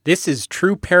This is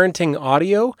True Parenting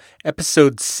Audio,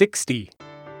 episode 60.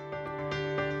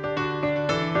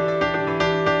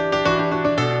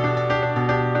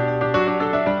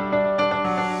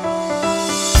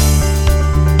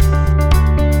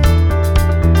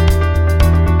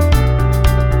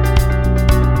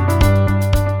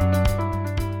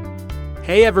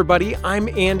 Hey everybody, I'm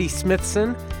Andy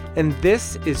Smithson, and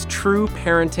this is True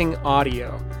Parenting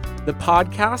Audio, the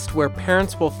podcast where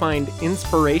parents will find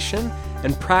inspiration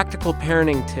and practical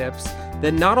parenting tips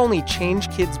that not only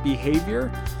change kids'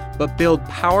 behavior, but build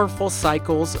powerful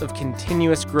cycles of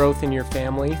continuous growth in your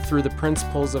family through the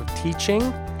principles of teaching,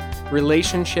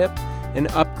 relationship, and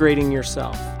upgrading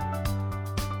yourself.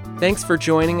 Thanks for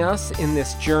joining us in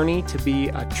this journey to be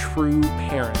a true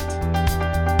parent.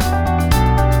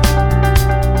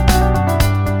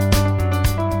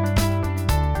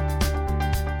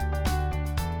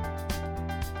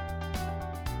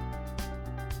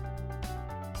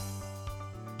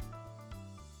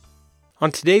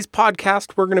 On today's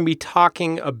podcast, we're going to be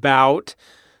talking about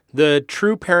the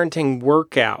True Parenting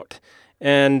Workout.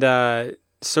 And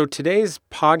so today's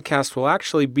podcast will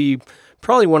actually be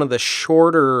probably one of the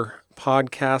shorter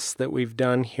podcasts that we've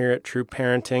done here at True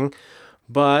Parenting,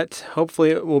 but hopefully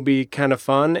it will be kind of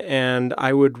fun. And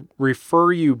I would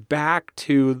refer you back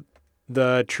to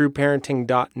the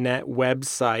trueparenting.net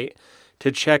website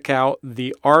to check out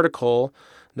the article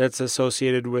that's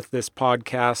associated with this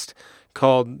podcast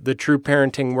called The True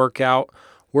Parenting Workout,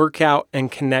 Workout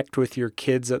and Connect with Your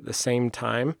Kids at the Same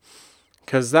Time,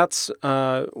 because that's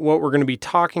what we're going to be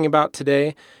talking about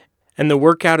today. And the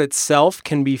workout itself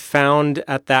can be found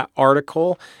at that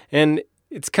article, and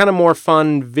it's kind of more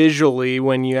fun visually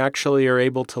when you actually are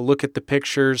able to look at the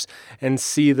pictures and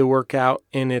see the workout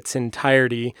in its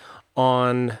entirety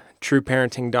on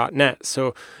trueparenting.net.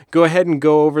 So go ahead and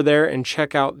go over there and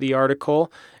check out the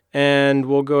article, and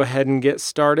we'll go ahead and get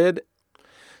started.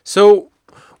 So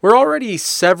we're already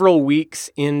several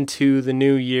weeks into the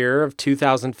new year of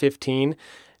 2015,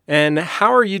 and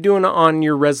how are you doing on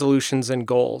your resolutions and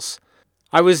goals?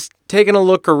 I was taking a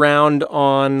look around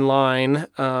online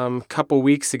a couple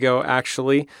weeks ago,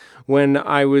 actually, when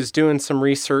I was doing some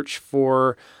research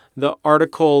for the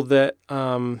article that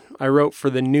I wrote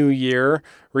for the new year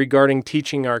regarding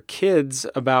teaching our kids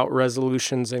about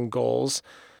resolutions and goals.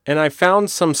 And I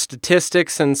found some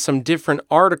statistics and some different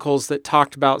articles that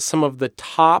talked about some of the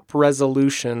top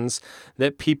resolutions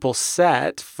that people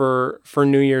set for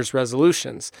New Year's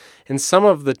resolutions. And some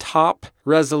of the top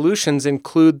resolutions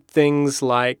include things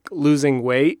like losing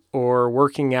weight or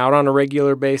working out on a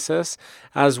regular basis,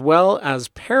 as well as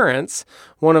parents.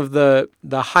 One of the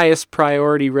highest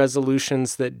priority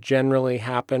resolutions that generally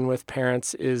happen with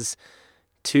parents is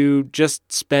to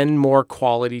just spend more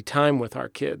quality time with our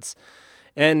kids.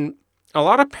 And a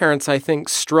lot of parents, I think,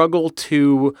 struggle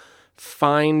to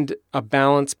find a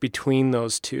balance between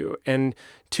those two. And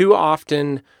too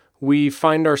often we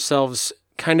find ourselves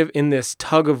kind of in this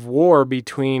tug of war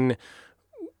between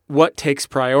what takes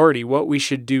priority, what we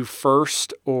should do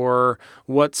first, or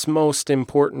what's most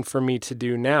important for me to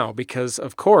do now. Because,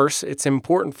 of course, it's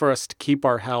important for us to keep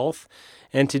our health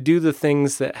and to do the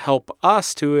things that help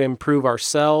us to improve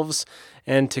ourselves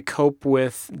and to cope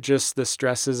with just the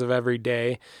stresses of every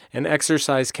day. And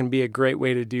exercise can be a great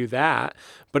way to do that.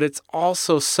 But it's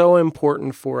also so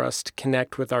important for us to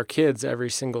connect with our kids every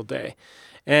single day.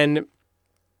 And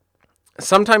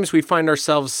sometimes we find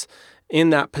ourselves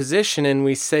in that position and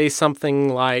we say something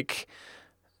like,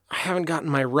 I haven't gotten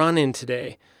my run in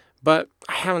today, but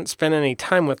I haven't spent any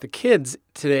time with the kids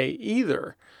today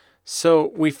either.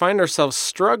 So we find ourselves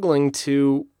struggling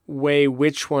to weigh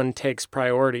which one takes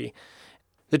priority.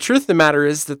 The truth of the matter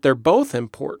is that they're both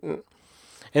important,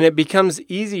 and it becomes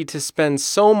easy to spend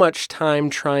so much time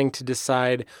trying to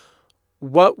decide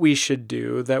what we should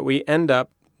do that we end up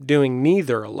doing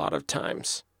neither a lot of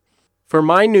times. For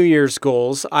my New Year's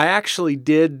goals, I actually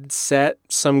did set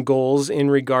some goals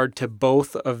in regard to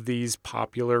both of these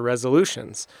popular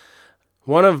resolutions.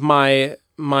 One of my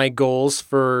goals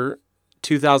for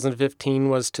 2015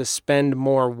 was to spend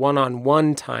more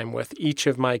one-on-one time with each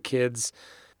of my kids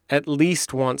at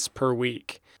least once per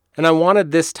week. And I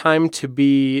wanted this time to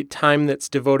be time that's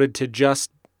devoted to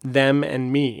just them and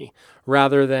me,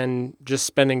 rather than just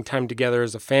spending time together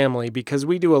as a family, because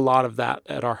we do a lot of that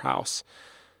at our house.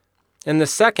 And the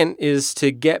second is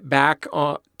to get back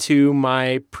to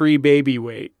my pre-baby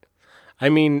weight. I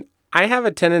mean, I have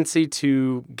a tendency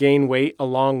to gain weight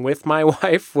along with my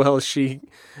wife while she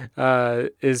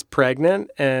is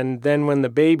pregnant. And then when the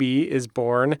baby is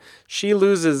born, she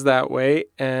loses that weight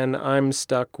and I'm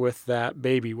stuck with that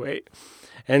baby weight.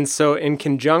 And so in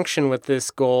conjunction with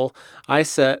this goal, I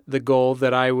set the goal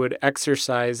that I would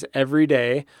exercise every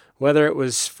day, whether it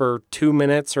was for 2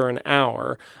 minutes or an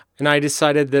hour. And I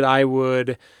decided that I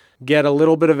would get a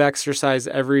little bit of exercise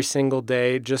every single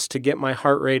day just to get my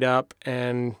heart rate up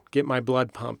and get my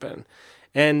blood pumping.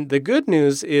 And the good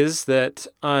news is that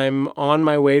I'm on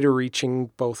my way to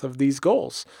reaching both of these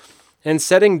goals. And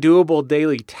setting doable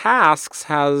daily tasks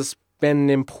has been an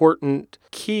important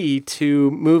key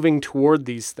to moving toward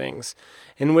these things.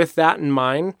 And with that in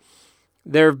mind,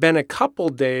 there have been a couple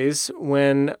days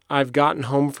when I've gotten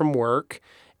home from work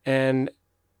and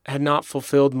had not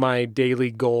fulfilled my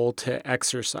daily goal to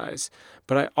exercise.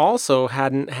 But I also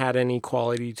hadn't had any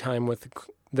quality time with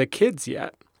the kids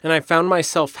yet. And I found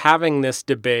myself having this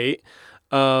debate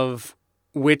of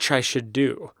which I should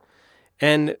do.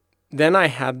 And then I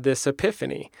had this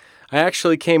epiphany. I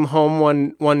actually came home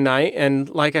one night, and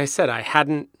like I said, I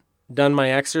hadn't done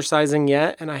my exercising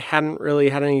yet, and I hadn't really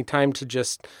had any time to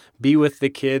just be with the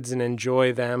kids and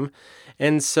enjoy them.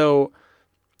 And so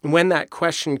when that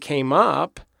question came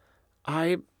up,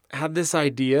 I had this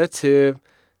idea to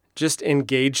just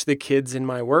engage the kids in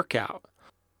my workout.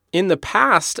 In the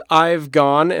past, I've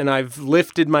gone and I've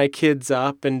lifted my kids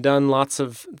up and done lots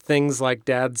of things like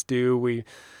dads do. We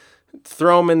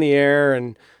throw them in the air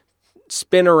and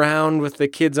spin around with the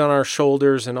kids on our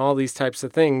shoulders and all these types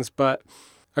of things. But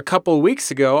a couple of weeks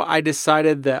ago, I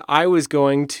decided that I was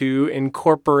going to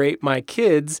incorporate my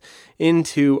kids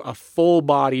into a full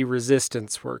body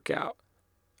resistance workout.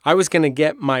 I was going to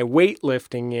get my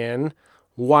weightlifting in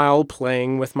while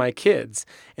playing with my kids,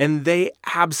 and they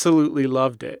absolutely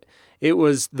loved it. It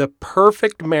was the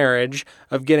perfect marriage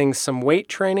of getting some weight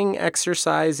training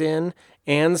exercise in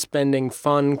and spending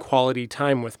fun quality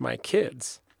time with my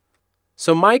kids.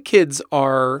 So my kids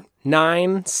are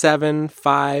 9, 7,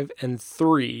 5, and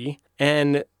 3,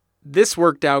 and this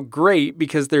worked out great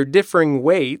because they're differing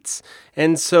weights,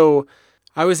 and so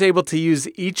I was able to use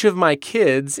each of my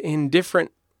kids in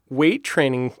different weight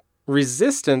training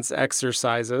resistance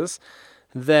exercises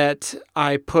that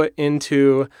I put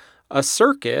into a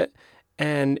circuit,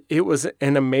 and it was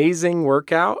an amazing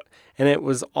workout, and it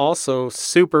was also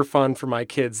super fun for my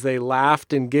kids. They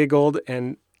laughed and giggled,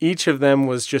 and each of them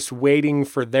was just waiting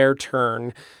for their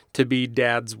turn to be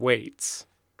dad's weights.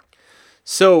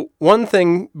 So one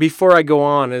thing before I go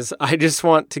on is I just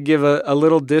want to give a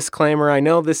little disclaimer. I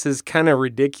know this is kind of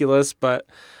ridiculous, but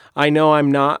I know I'm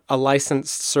not a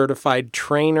licensed certified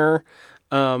trainer.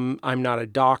 I'm not a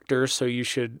doctor, so you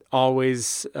should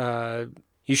always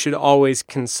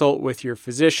consult with your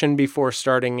physician before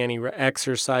starting any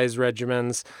exercise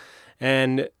regimens,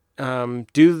 and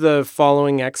do the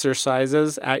following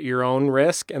exercises at your own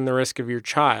risk and the risk of your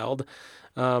child.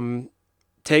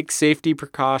 Take safety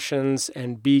precautions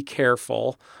and be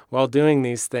careful while doing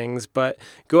these things, but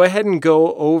go ahead and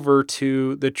go over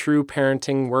to the True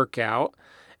Parenting workout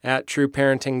at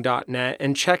trueparenting.net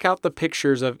and check out the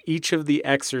pictures of each of the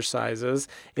exercises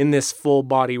in this full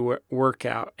body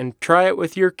workout, and try it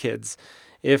with your kids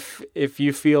if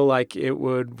you feel like it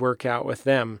would work out with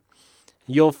them.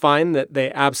 You'll find that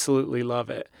they absolutely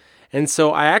love it. And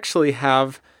so I actually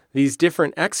have these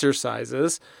different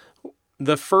exercises.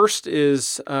 The first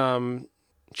is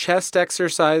chest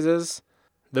exercises,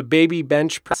 the baby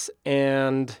bench press,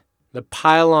 and the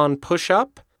pile-on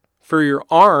push-up. For your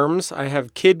arms, I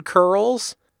have kid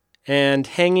curls and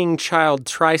hanging child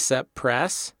tricep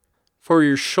press. For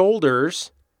your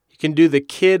shoulders, you can do the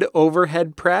kid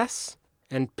overhead press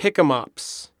and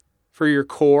pick-em-ups. For your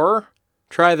core,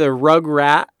 try the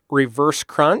Rugrat reverse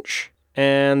crunch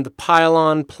and the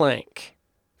pile-on plank.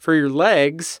 For your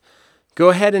legs, go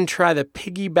ahead and try the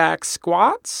piggyback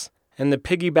squats and the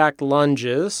piggyback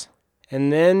lunges,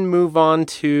 and then move on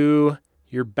to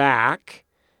your back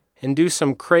and do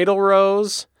some cradle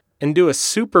rows and do a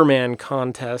Superman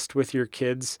contest with your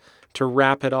kids to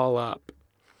wrap it all up.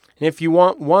 And if you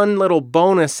want one little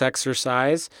bonus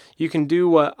exercise, you can do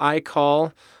what I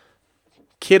call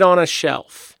Kid on a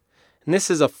Shelf. And this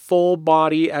is a full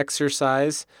body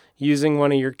exercise using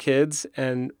one of your kids,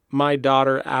 and my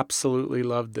daughter absolutely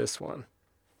loved this one.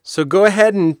 So go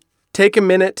ahead and take a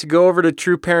minute to go over to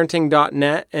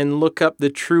trueparenting.net and look up the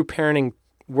True Parenting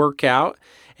workout,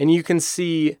 and you can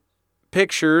see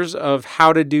pictures of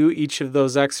how to do each of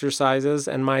those exercises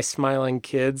and my smiling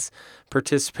kids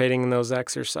participating in those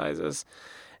exercises.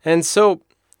 And so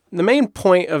the main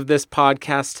point of this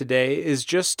podcast today is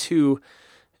just to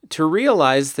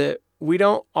realize that we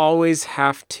don't always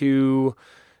have to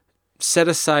set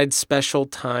aside special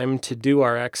time to do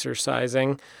our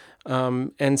exercising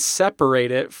and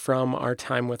separate it from our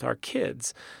time with our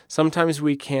kids. Sometimes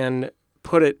we can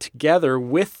put it together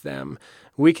with them,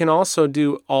 we can also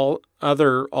do all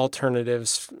other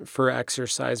alternatives for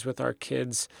exercise with our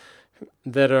kids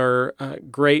that are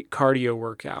great cardio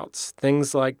workouts.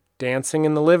 Things like dancing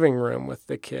in the living room with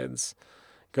the kids,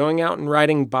 going out and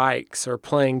riding bikes or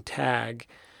playing tag,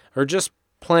 or just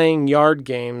playing yard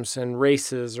games and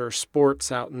races or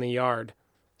sports out in the yard.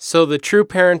 So the True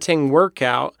Parenting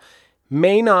workout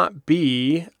may not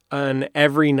be an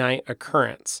every night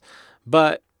occurrence,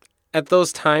 but at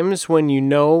those times when you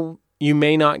know you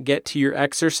may not get to your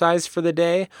exercise for the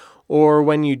day, or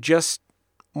when you just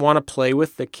want to play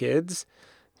with the kids,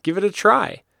 give it a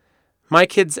try. My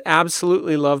kids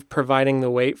absolutely loved providing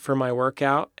the weight for my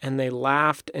workout, and they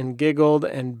laughed and giggled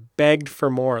and begged for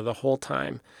more the whole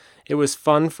time. It was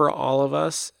fun for all of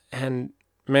us, and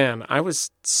man, I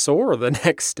was sore the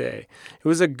next day. It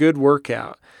was a good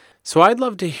workout. So I'd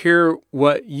love to hear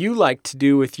what you like to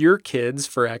do with your kids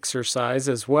for exercise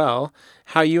as well,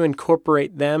 how you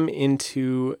incorporate them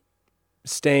into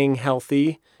staying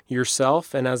healthy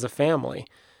yourself and as a family.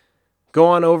 Go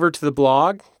on over to the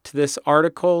blog, to this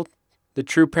article, The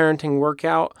True Parenting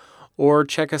Workout, or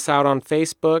check us out on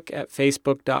Facebook at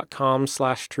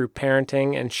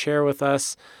facebook.com/trueparenting and share with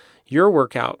us your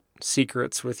workout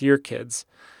secrets with your kids.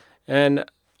 And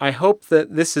I hope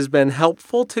that this has been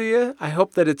helpful to you. I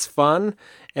hope that it's fun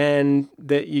and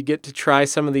that you get to try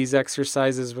some of these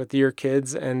exercises with your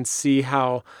kids and see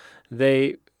how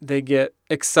they get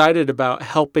excited about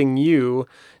helping you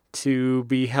to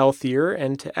be healthier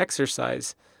and to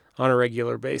exercise on a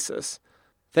regular basis.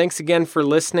 Thanks again for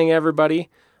listening, everybody.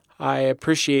 I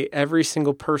appreciate every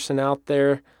single person out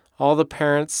there, all the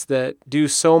parents that do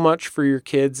so much for your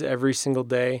kids every single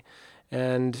day,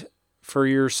 and for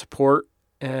your support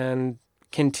and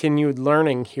continued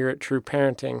learning here at True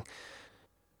Parenting.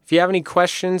 If you have any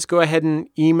questions, go ahead and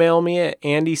email me at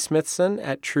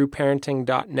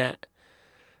andysmithson@trueparenting.net.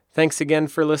 Thanks again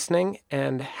for listening,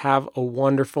 and have a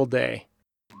wonderful day.